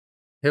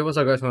Hey, what's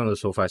up guys? Welcome to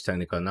SoFi's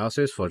technical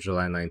analysis for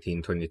July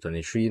 19,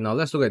 2023. Now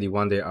let's look at the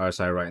one-day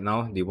RSI right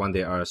now. The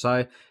one-day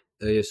RSI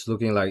is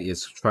looking like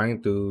it's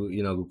trying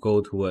to, go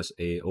towards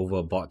a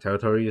overbought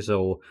territory.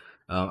 So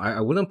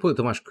I wouldn't put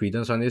too much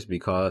credence on this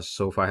because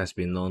SoFi has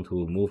been known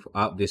to move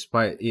up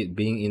despite it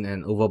being in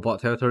an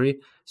overbought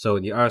territory. So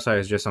the RSI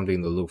is just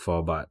something to look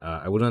for, but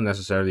I wouldn't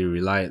necessarily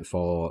rely it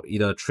for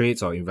either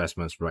trades or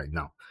investments right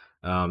now.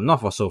 Not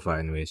for SoFi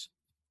anyways.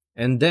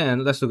 And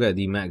then let's look at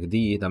the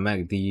MACD. The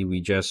MACD, we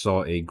just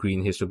saw a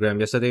green histogram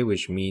yesterday,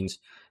 which means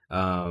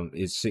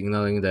it's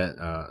signaling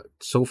that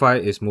SoFi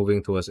is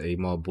moving towards a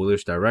more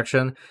bullish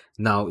direction.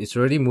 Now, it's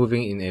already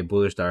moving in a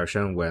bullish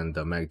direction when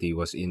the MACD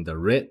was in the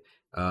red,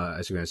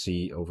 as you can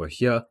see over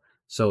here.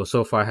 So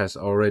SoFi has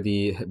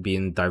already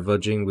been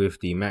diverging with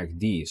the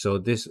MACD. So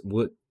this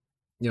would,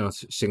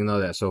 signal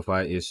that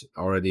SoFi is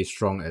already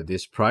strong at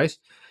this price.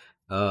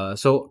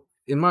 So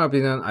in my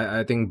opinion,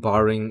 I think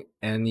barring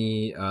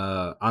any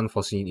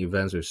unforeseen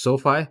events with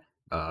SoFi,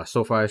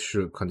 SoFi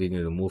should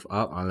continue to move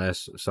up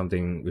unless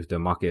something with the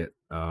market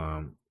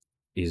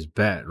is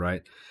bad,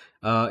 right?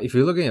 If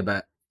you look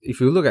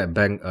at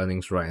bank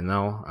earnings right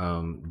now,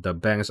 the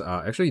banks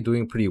are actually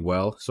doing pretty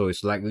well, so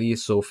it's likely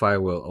SoFi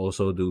will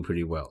also do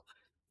pretty well.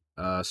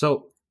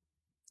 So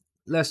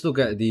let's look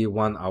at the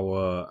 1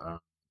 hour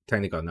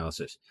technical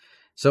analysis.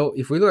 So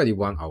if we look at the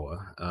 1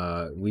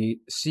 hour,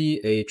 we see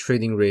a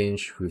trading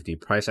range with the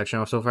price action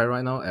of SoFi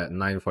right now at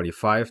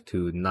 945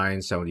 to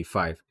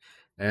 975.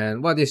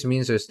 And what this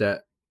means is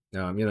that,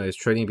 it's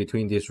trading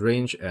between this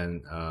range,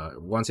 and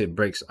once it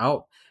breaks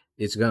out,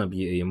 it's going to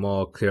be a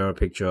more clearer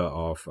picture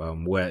of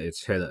where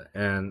it's headed.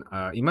 And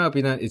in my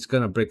opinion, it's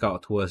going to break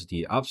out towards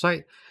the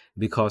upside,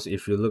 because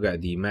if you look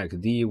at the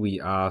MACD, we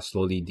are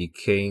slowly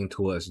decaying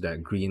towards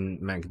that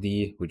green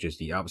MACD, which is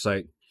the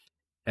upside.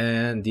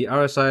 And the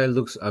RSI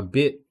looks a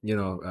bit,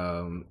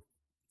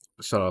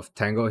 sort of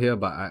tangled here,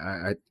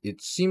 but it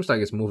seems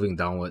like it's moving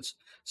downwards.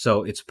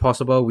 So it's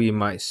possible we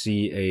might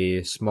see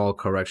a small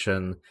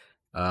correction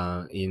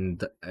at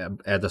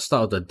the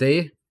start of the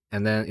day,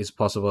 and then it's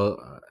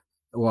possible,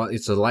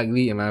 it's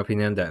likely, in my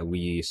opinion, that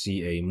we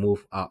see a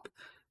move up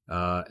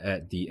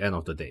at the end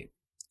of the day.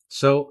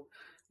 So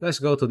let's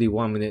go to the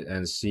 1 minute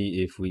and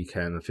see if we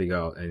can figure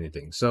out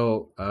anything.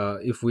 So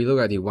if we look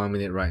at the 1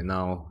 minute right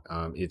now,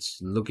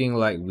 it's looking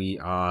like we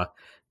are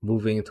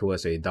moving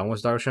towards a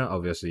downwards direction.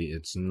 Obviously,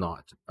 it's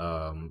not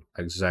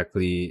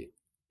exactly,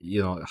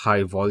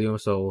 high volume.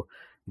 So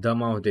the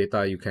amount of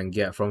data you can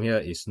get from here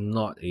is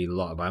not a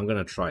lot, but I'm going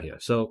to try here.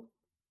 So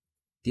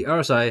the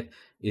RSI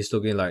is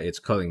looking like it's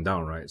curling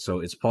down, right? So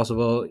it's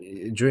possible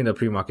during the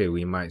pre-market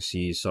we might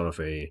see sort of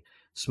a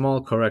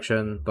small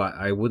correction, but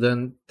I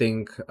wouldn't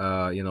think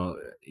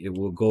it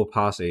will go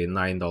past a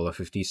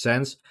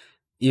 $9.50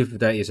 if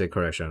there is a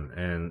correction,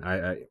 and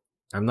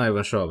I'm not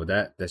even sure about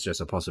that. That's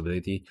just a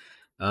possibility.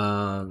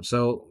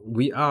 So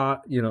we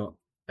are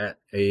at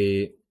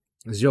a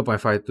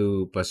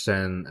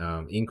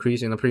 0.52%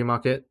 increase in the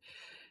pre-market,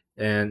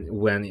 and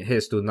when it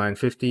hits to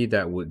 950,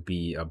 that would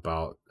be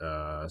about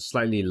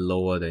slightly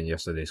lower than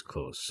yesterday's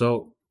close.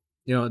 So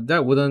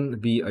that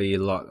wouldn't be a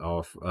lot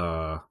of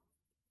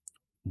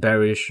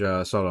bearish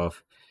sort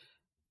of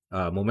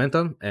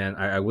momentum, and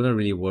I wouldn't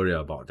really worry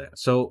about that.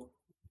 So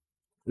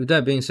with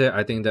that being said,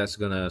 I think that's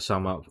gonna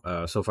sum up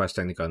SoFi's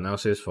technical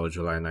analysis for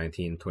July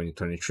 19,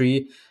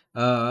 2023.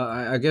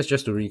 I guess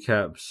just to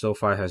recap,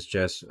 SoFi has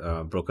just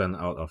broken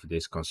out of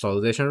this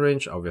consolidation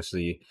range.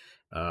 Obviously,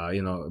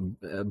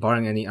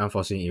 barring any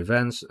unforeseen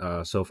events,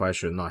 SoFi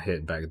should not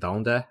head back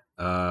down there.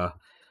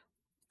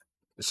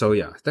 So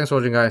yeah, thanks for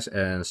watching guys,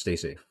 and stay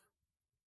safe.